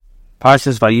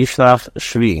Parshas Vayishlach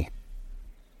Shvi.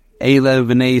 Eile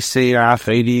v'nei Seir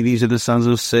Achedi. These are the sons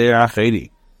of Seir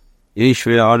Achedi.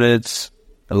 Yeshvei Aretz,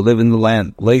 who live in the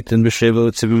land. Leighton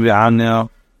b'Shevel Tzivim v'Anel.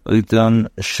 Leighton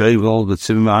Shevel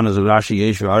Tzivim v'Anel. Rashi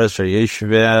Yeshvei Aretz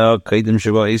Yeshvei Kaidim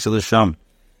Sheva Esel Sham.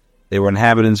 They were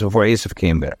inhabitants before Asaph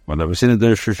came there. When the Rasinah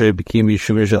Shushay became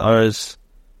Yeshvei Aretz,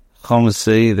 Chum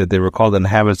say that they were called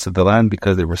inhabitants of the land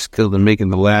because they were skilled in making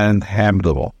the land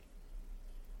habitable.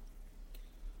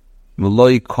 They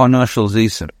would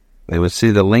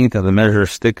say the length of the measure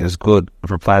stick is good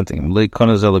for planting. They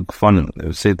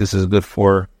would say this is good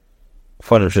for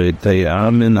fun. They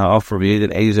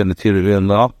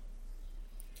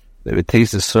would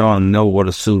taste the soil and know what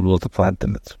is suitable to plant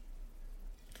in it.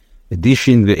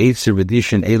 Dishin,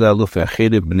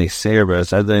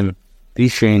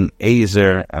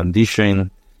 Ezer, and Dishin,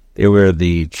 they were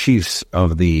the chiefs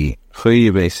of the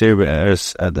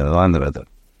Chayib at the land of Edom.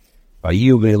 The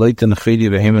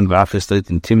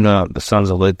sons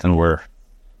of Leighton were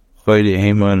Chaydi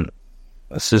Haman,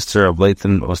 a sister of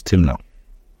Leighton was Timnah.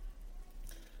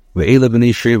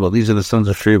 These are the sons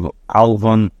of Shrevel,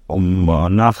 Alvan,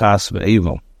 Nachas,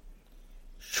 Ve'evel,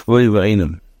 Shvoi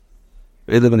Ve'enim.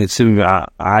 These are the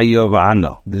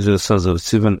sons of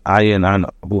Tzivin, Aya, and Anna.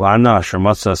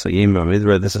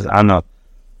 This is Anna.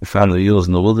 We found the mules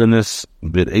in the wilderness.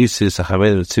 When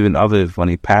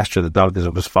he pastured the donkeys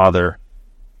of his father,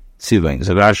 Tzivin.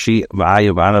 So Rashi,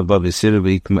 Aya Ba'ana above is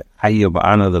Sirvi, Aya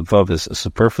Ba'ana, the above is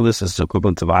superfluous, is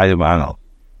equivalent to Aya Ba'ana.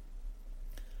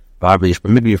 But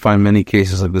maybe you find many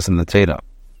cases like this in the Teda.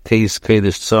 Teis,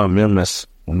 Kedish, Tza, Mirmes,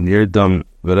 Nirdam,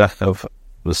 Verechav,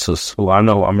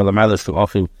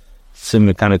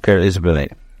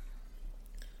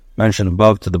 mentioned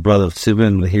above to the brother of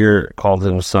Tzivin, here called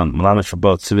him son. Malamish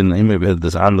about Tzivin,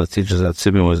 this Anna teaches that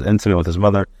Tzivin was intimate with his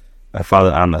mother, my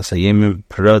father Anna. Sayemim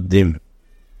Paradim,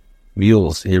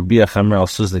 mules. Here Biachamer al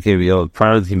Suzlake,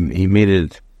 prior he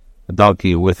mated a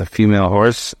donkey with a female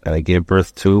horse, and he gave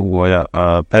birth to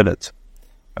Pedet,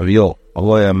 a mule.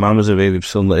 Avoya Mamza baby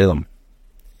Psun La'ilam.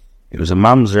 It was a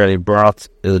mamzer, and he brought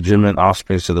illegitimate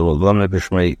offspring to the world. Why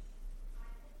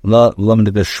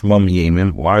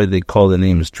do they call the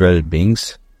names dreaded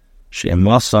beings?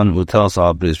 Shemasan will tell us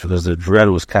all this because the dread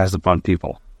was cast upon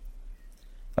people.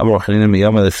 It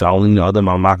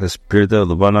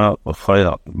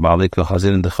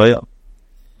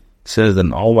says that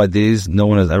in all my days, no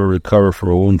one has ever recovered from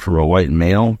a wound from a white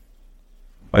male,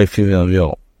 white female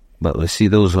mule. But we see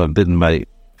those who are bitten by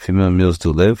female mules to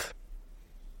live.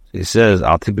 He says,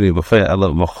 I'll take you before I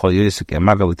love Machoyisik and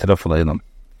Magali Terafalalam.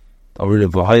 I'll read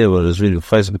it Vahaya, but it's really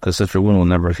face because such a wound will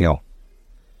never heal.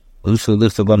 Loosely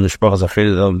lifted on the Shpachas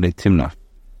Achrid of Timnah.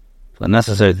 So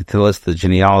necessary to tell us the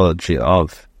genealogy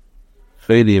of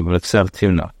Chaydi, but except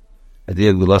Timnah.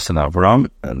 Idea of the lesson of Avram,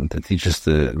 and to teach us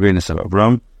the greatness of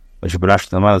Avram, which Barash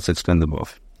Tamal is explained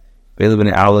above.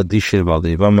 Velibani Allah Dishin about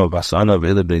the Ivama Basana,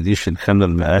 Velibani Dishin,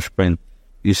 Chemdan Me'ashbrain,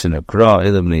 Yusin Akra,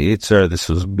 Elibani Yitzar, this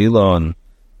was Bilon.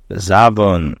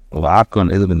 Zabon, Laakon,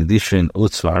 Elibin Edishin,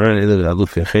 Utzvaran, Elibin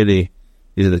Aluf Yechedi.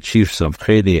 These are the chiefs of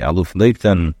Chedi, Aluf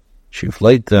Leighton, Chief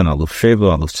Leighton, Aluf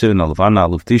Sheva, Aluf Tzivin, Aluf Anna,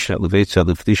 Aluf Tisha, Aluf Eitza,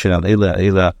 Aluf Tisha,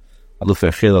 Aluf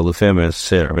Echel, Aluf Emer,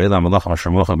 Ser, Ela Malach,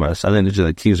 Mashamocha, Barasadin. These are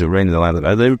the kings who reign in the land of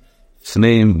Edom. Its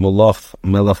name,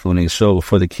 Melach, when he saw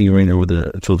before the king reigned over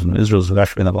the children of Israel,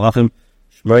 Zagash ben Abalachim,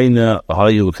 Shmarina,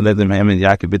 Ahayu, Connected Haman,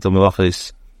 Yaakov, Bitel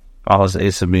Melachis, Ahaz,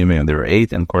 Asa, Bimim. There were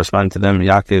 8, and corresponding to them,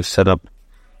 Yaakov set up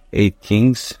 8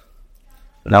 kings,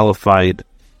 nullified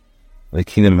the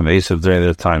kingdom of Asaph during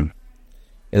their time.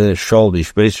 It is Shaul,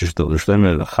 Bishbesish, the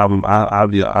Lushlem, Chabam,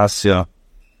 Abia, Asya,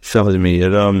 Shavim,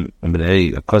 Yeram, and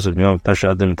Bnei, a cause of Yom,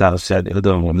 Tasha Adam, Tassad,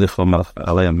 Edom, Lichel, Melach,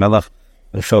 Alea, Melach,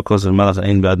 and Shaul, cause of Melach,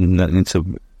 Ein Bad, Nitz,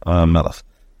 Melach.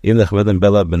 Imlech, Vedan,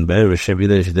 Bella, Ben Beir, Veshem,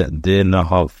 Vidish, De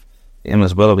Nahav.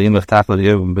 Imlech, Bella, Imlech, Takla,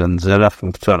 Yom, Ben Zerach,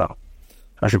 and Ptara.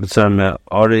 Rashi Ptara,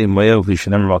 Ari, Mayav,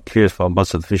 Vishanem, Rakir,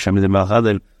 Falbasa, Fisham, Melach,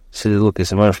 Adam. He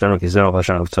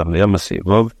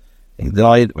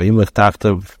died,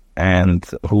 and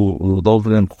who told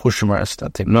them Chushmar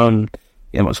Estatimnon,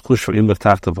 Yemas Chushmar Imlech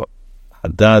Tachtav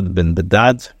Hadad ben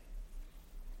Bedad,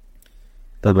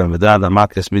 Dad ben Bedad,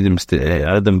 Amakas Midim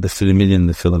Adam, the Philimidian,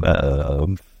 the Phil of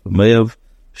Mayav,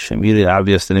 Shemiri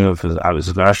Abias, the name of his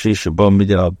Abis Rashi, Shabo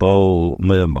Midia, Bo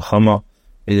Mayav Mahama.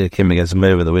 He came against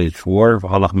Mayav with the wage war,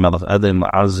 Halach Melach Adam,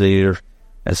 Azir.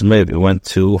 As Mayav, it went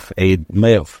to aid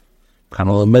Mayav.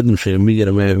 Kanal Medim Shemir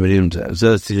Mayav Midim.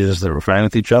 Zez teaches they're referring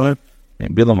with each other.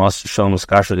 And Bilam also shown was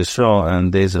Kasher Yisrael,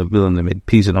 and days of Bilam they made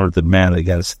peace in order to ban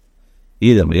against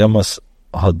Edom. Yamas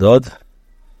Hadad,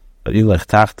 Yilech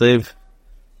Tachtev,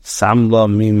 Samla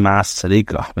Mimas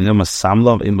Tzadika. Yamas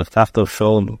Samla Imlech Tachtev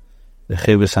Sholem the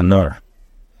Chibis Hanor.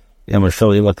 Yom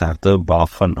Shol Yom Tachta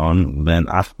Balchanon Ben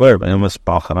Achbar Yom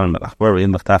Balchanon Ben Achbar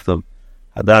Yom Tachta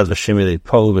Hadaz V'Shimi Lei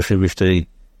Pol V'Shimi V'Shtei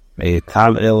Mei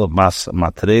Tav El Bas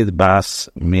Matred Bas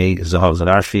Mei Zahav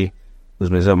Zarashi who's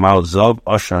Mei Zahav Mao Zav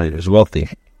Ashar is wealthy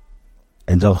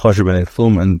and Zav Chosher Ben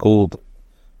Flum and gold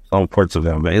some parts of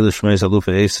them. Ve'elish Shmei Zaluf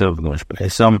Esav Gemish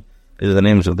B'Esam. These are the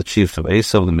names of the chiefs of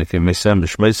Esav, the Mekim Mesem, the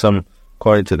Shmeisam,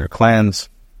 according to their clans.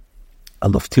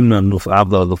 Aluf Timna, Aluf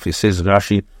Abla, Aluf Yisez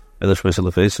Rashi, Elish Shmeis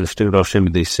Aluf Esav, Shtir Hashem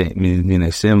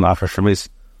Minesim, Afar Shmeis,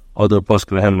 Other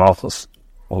Postkehem Malchus,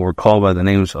 who were called by the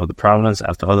names of the province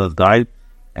after others died,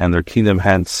 and their kingdom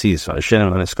had ceased. So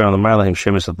Hashem and Eskar Lamalahim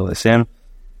Shemis Aluf Esav.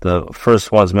 The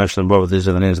first ones mentioned above, these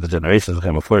are the names of the generations of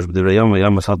him. Of course, but the Rayom,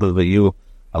 Yom Masatad Vayu,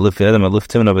 Aluf Yedem, Aluf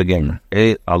Timna Begem,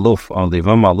 Aluf,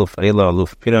 Alivam, Aluf Eila,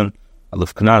 Aluf Piran,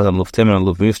 Aluf Kanaz, Aluf Timna,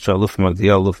 Aluf Miftra, Aluf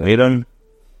Magdiel, Aluf Eiran,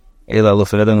 Eila,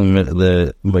 Aluf Edem,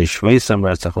 the Vayishvaisam,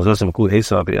 Ratzachosam, Ku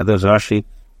Esau, the others Rashi,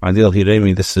 Magdiel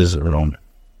Hiremi, this is wrong.